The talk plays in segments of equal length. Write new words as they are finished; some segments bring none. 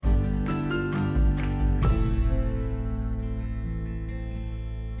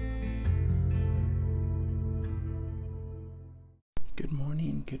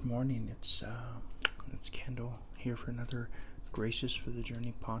Good morning. It's Kendall here for another Graces for the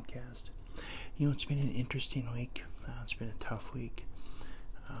Journey podcast. It's been an interesting week. It's been a tough week,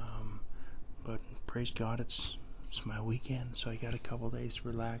 but praise God, it's my weekend, so I got a couple days to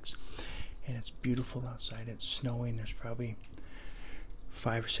relax. And it's beautiful outside. It's snowing. There's probably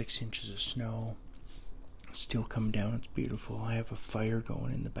 5 or 6 inches of snow still coming down. It's beautiful. I have a fire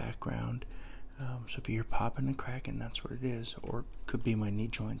going in the background. So if you hear popping and cracking, that's what it is. Or it could be my knee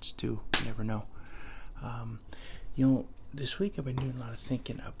joints too. You never know. This week I've been doing a lot of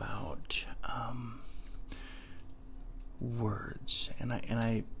thinking about words, and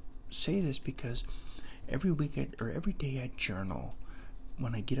I say this because every week every day I journal.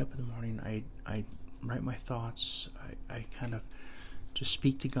 When I get up in the morning, I write my thoughts. I kind of just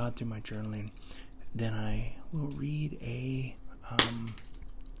speak to God through my journaling. Then I will read a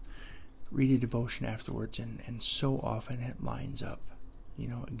devotion afterwards, and so often it lines up,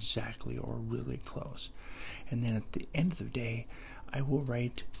 exactly or really close. And then at the end of the day, I will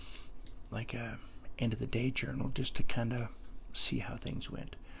write like a end of the day journal just to kind of see how things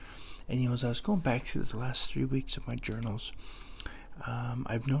went. And as I was going back through the last 3 weeks of my journals,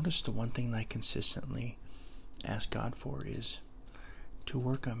 I've noticed the one thing that I consistently ask God for is to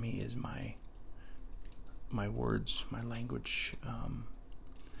work on me is my words, my language,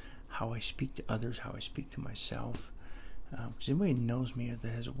 how I speak to others, how I speak to myself. Because anybody who knows me or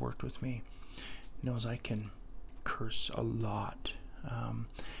that has worked with me knows I can curse a lot. And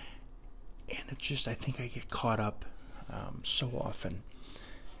it's just, I think I get caught up so often.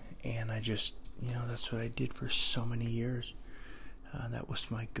 And I just, that's what I did for so many years. That was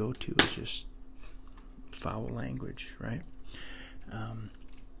my go-to, is just foul language, right? I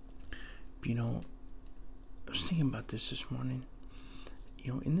was thinking about this morning.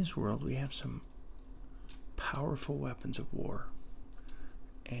 In this world, we have some powerful weapons of war.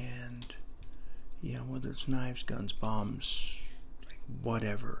 And, whether it's knives, guns, bombs, like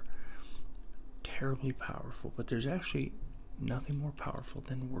whatever, terribly powerful. But there's actually nothing more powerful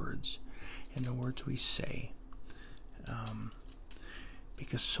than words, and the words we say.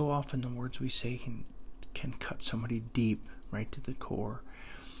 Because so often the words we say can cut somebody deep, right to the core.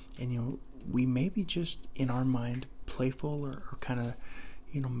 And, we may be just, in our mind, playful or kind of,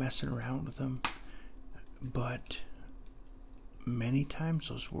 messing around with them. But many times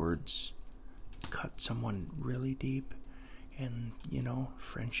those words cut someone really deep. And,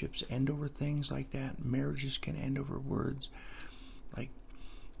 friendships end over things like that. Marriages can end over words. Like,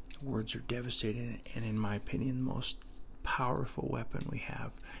 words are devastating, and in my opinion, the most powerful weapon we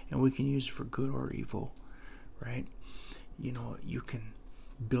have. And we can use it for good or evil, right? You can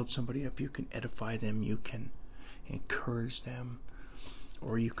build somebody up, you can edify them, you can encourage them,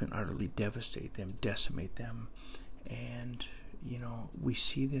 or you can utterly devastate them, decimate them. And we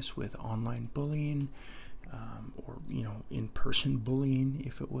see this with online bullying, or in-person bullying,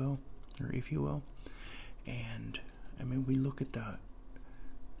 if you will. And we look at the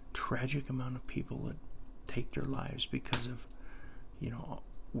tragic amount of people that take their lives because of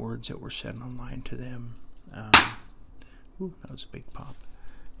words that were said online to them. That was a big pop.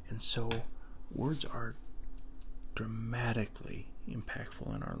 And so words are dramatically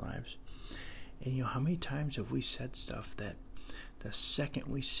impactful in our lives. And how many times have we said stuff that the second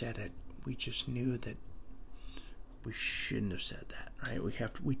we said it, we just knew that we shouldn't have said that, right?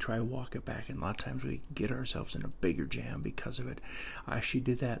 We try to walk it back, and a lot of times we get ourselves in a bigger jam because of it. I actually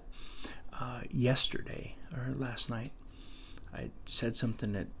did that yesterday or last night. I said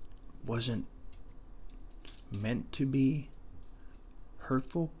something that wasn't meant to be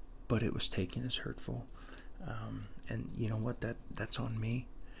hurtful, but it was taken as hurtful. And you know what? That's on me.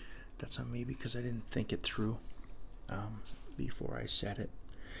 That's on me because I didn't think it through before I said it.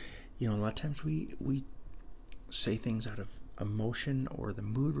 A lot of times we say things out of emotion or the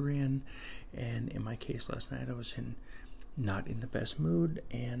mood we're in. And in my case last night, I was not in the best mood,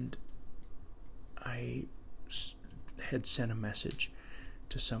 and I had sent a message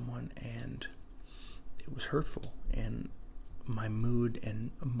to someone, and it was hurtful, and my mood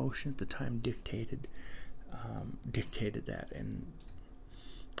and emotion at the time dictated that, and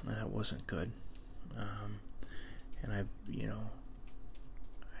that wasn't good. And I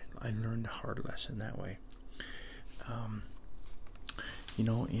learned a hard lesson that way.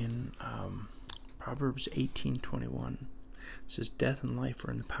 In Proverbs 18:21, it says, "Death and life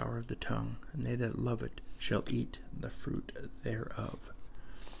are in the power of the tongue, and they that love it shall eat the fruit thereof."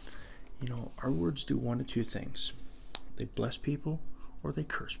 Our words do one of two things. They bless people or they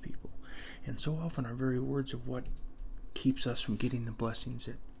curse people. And so often our very words are what keeps us from getting the blessings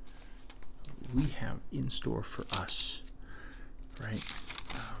that we have in store for us, right?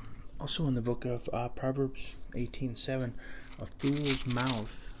 Also in the book of Proverbs 18:7, a fool's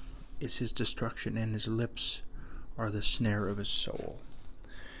mouth is his destruction, and his lips are the snare of his soul.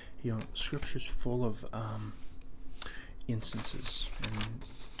 Scripture's full of instances and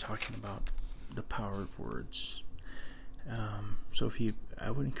talking about the power of words. So I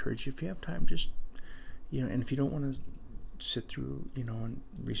would encourage you, if you have time, just, and if you don't want to sit through, and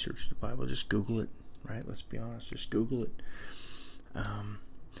research the Bible, just Google it, right? Let's be honest, just Google it.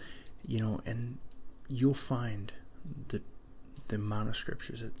 And you'll find the amount of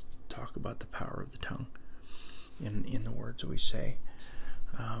scriptures that talk about the power of the tongue in the words that we say.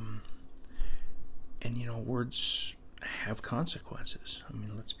 And words have consequences. I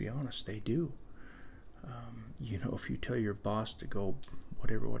mean, let's be honest, they do. If you tell your boss to go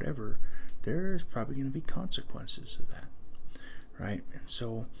whatever, there's probably going to be consequences of that, right? And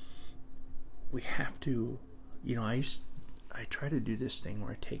so we have to, I try to do this thing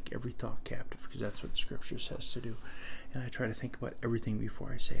where I take every thought captive, because that's what Scripture says to do, and I try to think about everything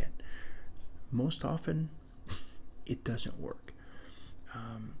before I say it. Most often, it doesn't work.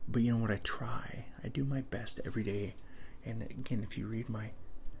 But what I do my best every day. And again, if you read my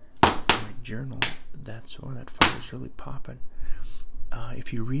journal, that fire's really popping.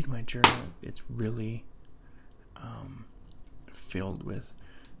 If you read my journal, it's really filled with,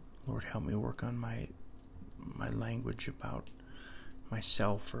 Lord, help me work on my language about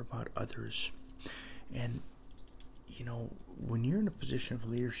myself or about others. And when you're in a position of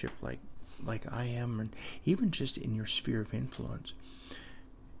leadership like I am, and even just in your sphere of influence,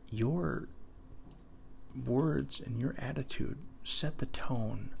 your words and your attitude set the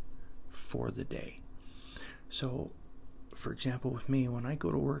tone for the day. So, for example, with me, when I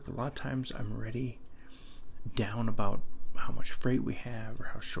go to work, a lot of times I'm already down about how much freight we have or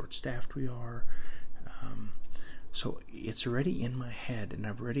how short-staffed we are. So it's already in my head, and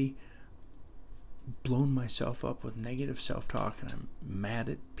I've already blown myself up with negative self-talk, and I'm mad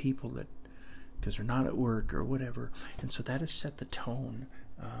at people because they're not at work or whatever. And so that has set the tone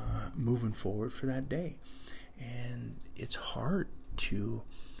moving forward for that day. And it's hard to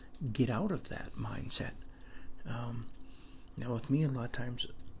get out of that mindset. Now with me, a lot of times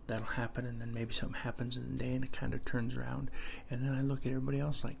that'll happen, and then maybe something happens in the day and it kind of turns around, and then I look at everybody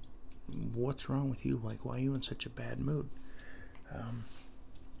else like, what's wrong with you? Like, why are you in such a bad mood?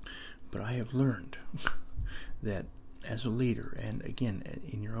 But I have learned that as a leader, and again,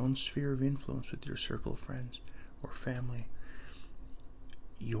 in your own sphere of influence with your circle of friends or family,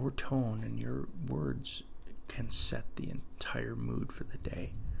 your tone and your words can set the entire mood for the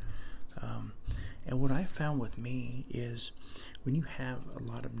day. And what I found with me is when you have a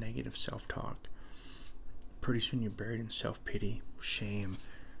lot of negative self-talk, pretty soon you're buried in self-pity, shame,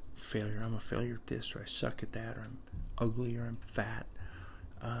 failure. I'm a failure at this, or I suck at that, or I'm ugly, or I'm fat.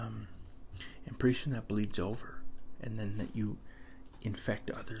 And pretty soon that bleeds over, and then that you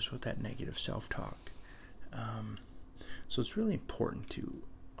infect others with that negative self-talk. So it's really important to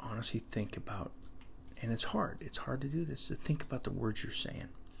honestly think about, and it's hard to do this, to think about the words you're saying.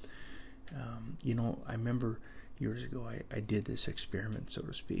 I remember years ago I did this experiment, so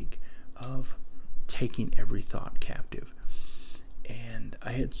to speak, of taking every thought captive. And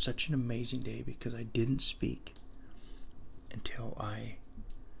I had such an amazing day because I didn't speak until I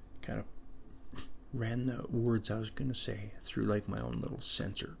kind of ran the words I was going to say through like my own little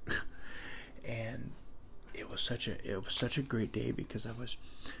sensor. And it was such a great day because I was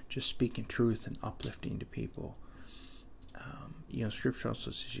just speaking truth and uplifting to people. Scripture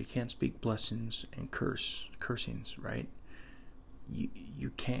also says you can't speak blessings and cursings, right?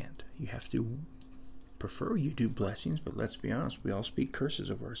 You can't. You have to prefer you do blessings, but let's be honest, we all speak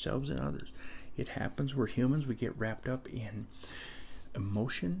curses over ourselves and others. It happens. We're humans. We get wrapped up in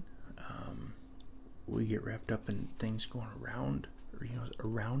emotion. We get wrapped up in things going around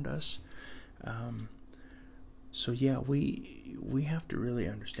us. So yeah, we have to really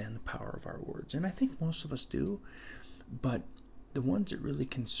understand the power of our words, and I think most of us do. But the ones that really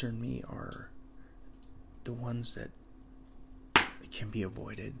concern me are the ones that can be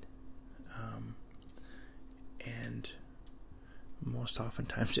avoided, and most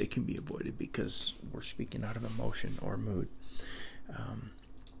oftentimes they can be avoided because we're speaking out of emotion or mood.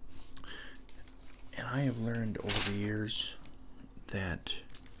 And I have learned over the years that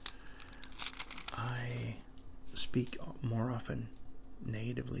I speak more often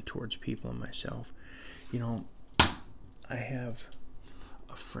negatively towards people and myself. I have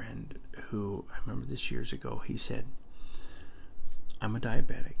a friend who, I remember this years ago, he said, I'm a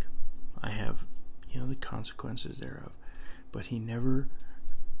diabetic. I have, the consequences thereof. But he never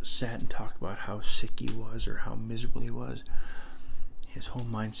sat and talked about how sick he was or how miserable he was. his whole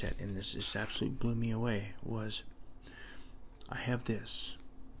mindset, and this just absolutely blew me away, was, I have this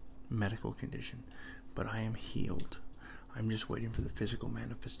medical condition, but I am healed. I'm just waiting for the physical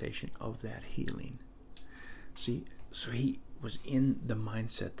manifestation of that healing. See, so he was in the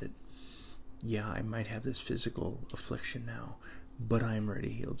mindset that, yeah, I might have this physical affliction now, but I am already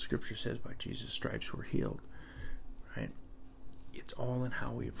healed. Scripture says by Jesus' stripes we're healed, right? It's all in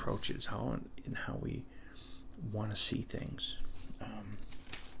how we approach it. It's how in how we want to see things.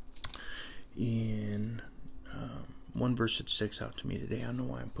 In one verse that sticks out to me today, I don't know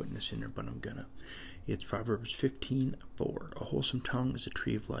why I'm putting this in there, but I'm gonna. It's Proverbs 15:4. A wholesome tongue is a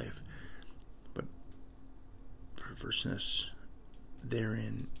tree of life, but perverseness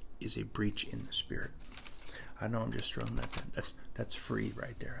therein is a breach in the spirit. I know I'm just throwing that. That's free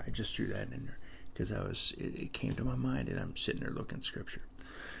right there. I just threw that in there because it came to my mind, and I'm sitting there looking at Scripture.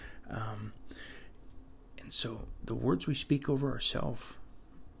 And so the words we speak over ourselves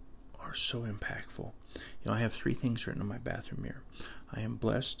are so impactful. I have 3 things written on my bathroom mirror. I am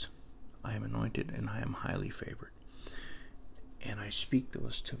blessed, I am anointed, and I am highly favored. And I speak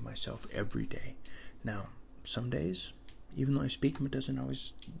those to myself every day. Now, some days, even though I speak them, it doesn't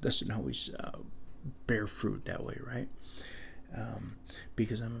always bear fruit that way, right?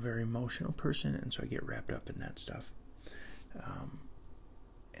 Because I'm a very emotional person, and so I get wrapped up in that stuff.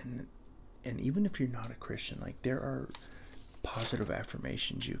 And even if you're not a Christian, like, there are positive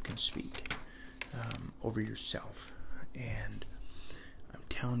affirmations you can speak over yourself, and I'm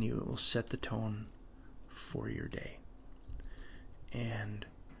telling you, it will set the tone for your day.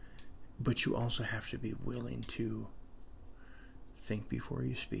 But you also have to be willing to think before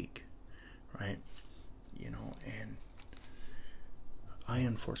you speak, right? And I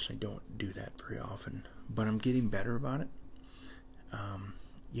unfortunately don't do that very often, but I'm getting better about it.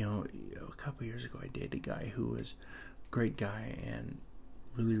 A couple years ago, I dated a guy who was a great guy and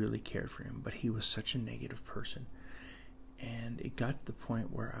really, really cared for him, but he was such a negative person. And it got to the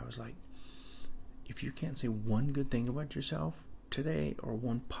point where I was like, if you can't say one good thing about yourself today, or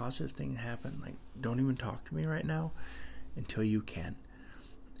one positive thing that happened, like, don't even talk to me right now until you can.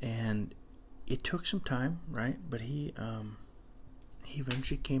 And it took some time, right? But he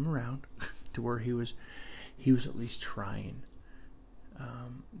eventually came around to where he was at least trying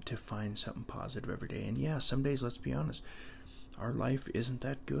to find something positive every day. And yeah, some days, let's be honest, our life isn't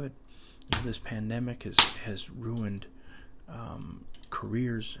that good. This pandemic has ruined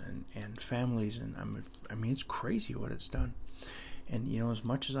careers and families, and I mean, it's crazy what it's done. And as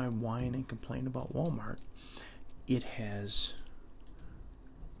much as I whine and complain about Walmart, it has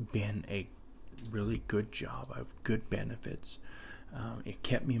been a really good job. I have good benefits. It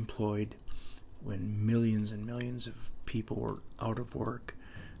kept me employed when millions and millions of people were out of work.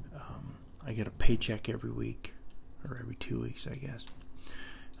 I get a paycheck every week, or every 2 weeks, I guess.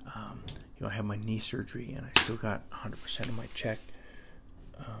 I had my knee surgery, and I still got 100% of my check.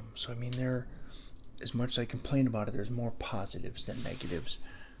 So I mean, as much as I complain about it, there's more positives than negatives.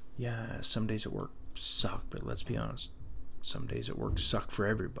 Yeah, some days at work suck, but let's be honest, some days at work suck for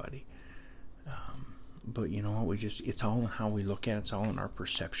everybody. But you know what? It's all in how we look at it. It's all in our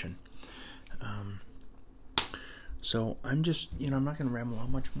perception. So I'm just, I'm not going to ramble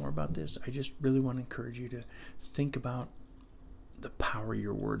on much more about this. I just really want to encourage you to think about the power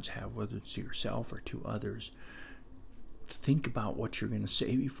your words have, whether it's to yourself or to others. Think about what you're going to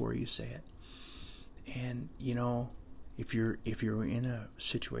say before you say it. And, if you're in a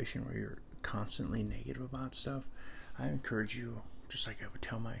situation where you're constantly negative about stuff, I encourage you, just like I would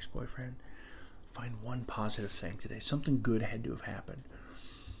tell my ex-boyfriend, find one positive thing today. Something good had to have happened.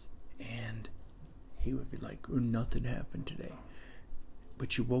 And he would be like, oh, nothing happened today.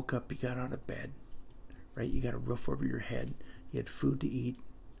 But you woke up, you got out of bed, right? You got a roof over your head. You had food to eat.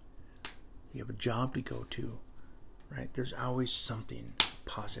 You have a job to go to, right? There's always something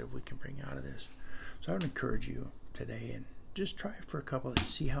positive we can bring out of this. So I would encourage you today, and just try it for a couple and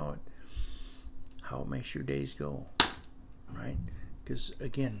see how it makes your days go, right? Because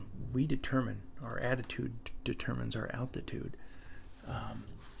again, our attitude determines our altitude.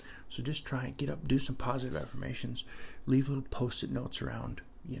 So just try and get up, do some positive affirmations, leave little post-it notes around,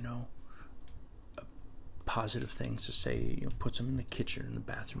 positive things to say. Put some in the kitchen, in the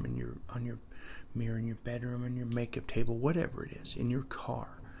bathroom, on your mirror, in your bedroom, in your makeup table, whatever it is, in your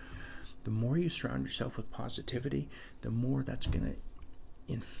car. The more you surround yourself with positivity, the more that's going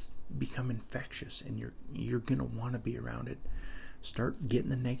to become infectious, and you're going to want to be around it. Start getting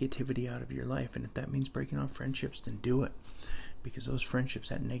the negativity out of your life, and if that means breaking off friendships, then do it. Because those friendships,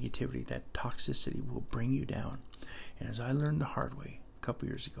 that negativity, that toxicity will bring you down. And as I learned the hard way a couple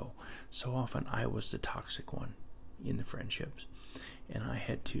years ago, so often I was the toxic one in the friendships, and I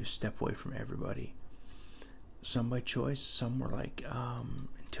had to step away from everybody. Some by choice, some were like,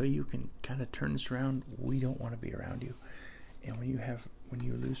 until you can kind of turn this around, we don't want to be around you. And when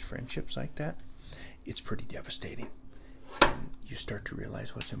you lose friendships like that, it's pretty devastating, and you start to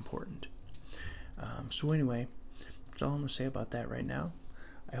realize what's important. So anyway, that's all I'm gonna say about that right now.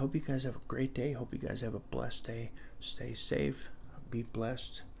 I hope you guys have a great day. Hope you guys have a blessed day. Stay safe, be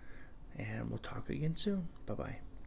blessed, and we'll talk again soon. Bye bye.